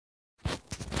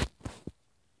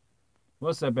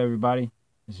What's up, everybody?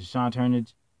 This is Sean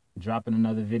Turnage, dropping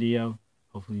another video.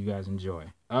 Hopefully you guys enjoy.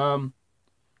 I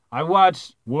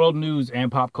watch world news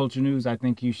and pop culture news. I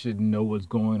think you should know what's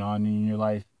going on in your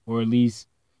life, or at least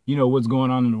you know what's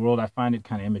going on in the world. I find it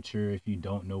kind of immature if you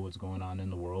don't know what's going on in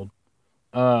the world.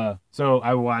 So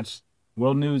I watch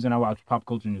world news and I watch pop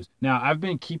culture news. Now, I've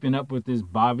been keeping up with this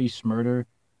Body Shrmuda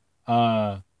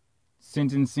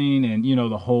sentencing and,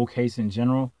 the whole case in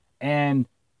general. And,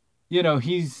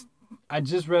 I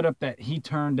just read up that he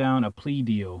turned down a plea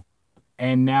deal.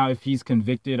 And now if he's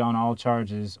convicted on all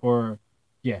charges,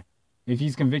 if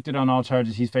he's convicted on all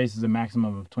charges, he faces a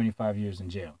maximum of 25 years in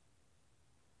jail.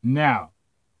 Now,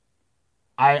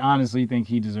 I honestly think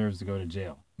he deserves to go to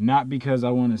jail. Not because I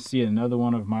want to see another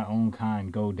one of my own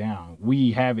kind go down.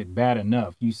 We have it bad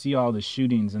enough. You see all the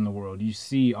shootings in the world. You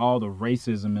see all the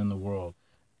racism in the world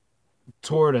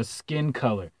toward a skin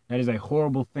color. That is a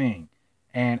horrible thing.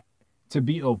 And to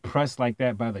be oppressed like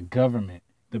that by the government,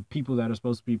 the people that are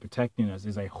supposed to be protecting us,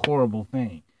 is a horrible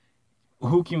thing.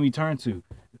 Who can we turn to?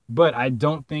 But I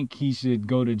don't think he should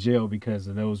go to jail because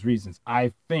of those reasons.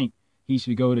 I think he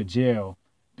should go to jail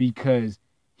because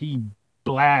he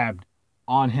blabbed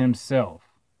on himself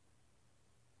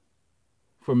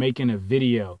for making a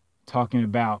video talking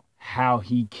about how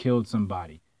he killed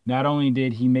somebody. Not only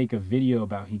did he make a video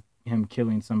about him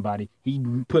killing somebody, he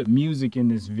put music in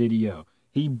this video.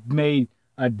 He made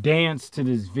a dance to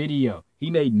this video. He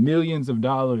made millions of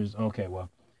dollars. Okay, well,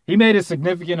 he made a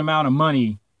significant amount of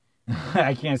money.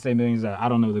 I can't say millions. I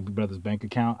don't know the brother's bank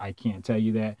account. I can't tell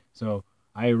you that. So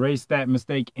I erased that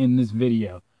mistake in this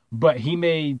video. But he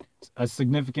made a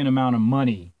significant amount of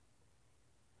money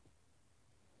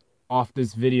off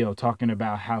this video talking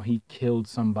about how he killed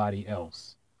somebody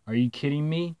else. Are you kidding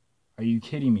me? Are you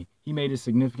kidding me? He made a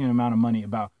significant amount of money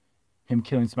about him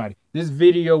killing somebody. This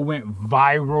video went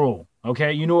viral.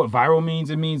 Okay, you know what viral means?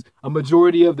 It means a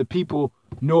majority of the people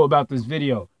know about this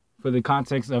video for the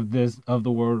context of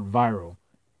the word viral.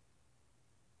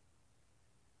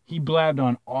 He blabbed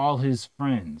on all his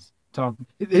friends.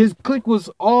 His clique was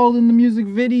all in the music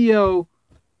video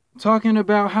talking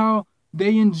about how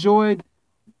they enjoyed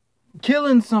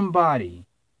killing somebody,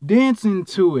 dancing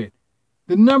to it.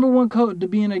 The number one code to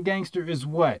being a gangster is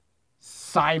what?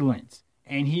 Silence.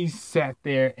 And he sat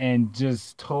there and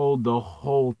just told the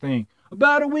whole thing.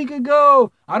 About a week ago,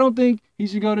 I don't think he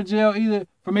should go to jail either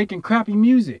for making crappy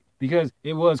music. Because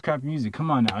it was crappy music.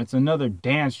 Come on now. It's another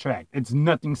dance track. It's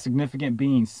nothing significant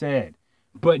being said.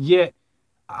 But yet,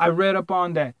 I read up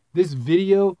on that this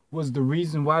video was the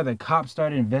reason why the cops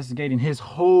started investigating his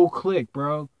whole clique,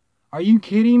 bro. Are you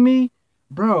kidding me?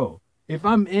 Bro, if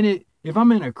I'm in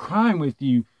a crime with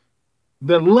you,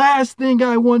 the last thing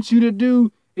I want you to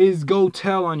do is go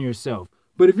tell on yourself.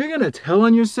 But if you're going to tell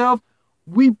on yourself,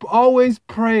 we always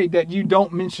pray that you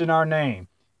don't mention our name.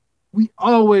 We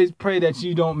always pray that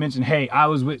you don't mention, hey, I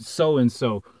was with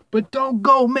so-and-so. But don't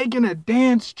go making a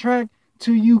dance track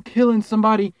to you killing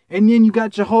somebody and then you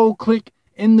got your whole clique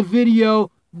in the video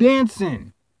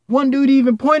dancing. One dude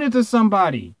even pointed to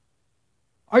somebody.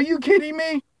 Are you kidding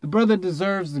me? The brother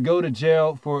deserves to go to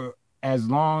jail for as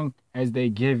long as they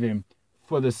give him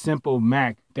for the simple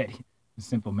fact that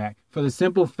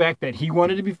he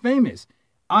wanted to be famous.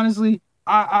 Honestly,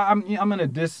 I'm gonna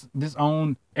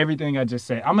disown everything I just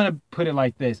said. I'm gonna put it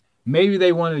like this. Maybe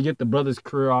they wanted to get the brother's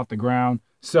career off the ground,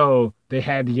 so they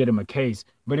had to get him a case.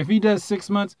 But if he does 6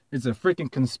 months, it's a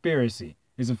freaking conspiracy.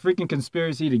 It's a freaking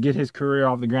conspiracy to get his career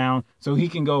off the ground so he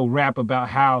can go rap about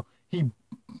how he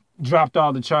dropped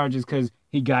all the charges because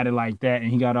he got it like that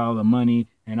and he got all the money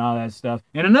and all that stuff.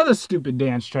 And another stupid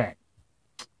dance track.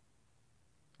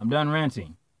 I'm done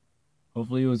ranting.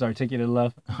 Hopefully it was articulate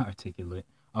enough.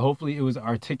 Hopefully it was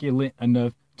articulate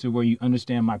enough to where you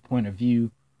understand my point of view.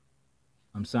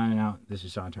 I'm signing out. This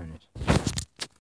is Sean Turnage.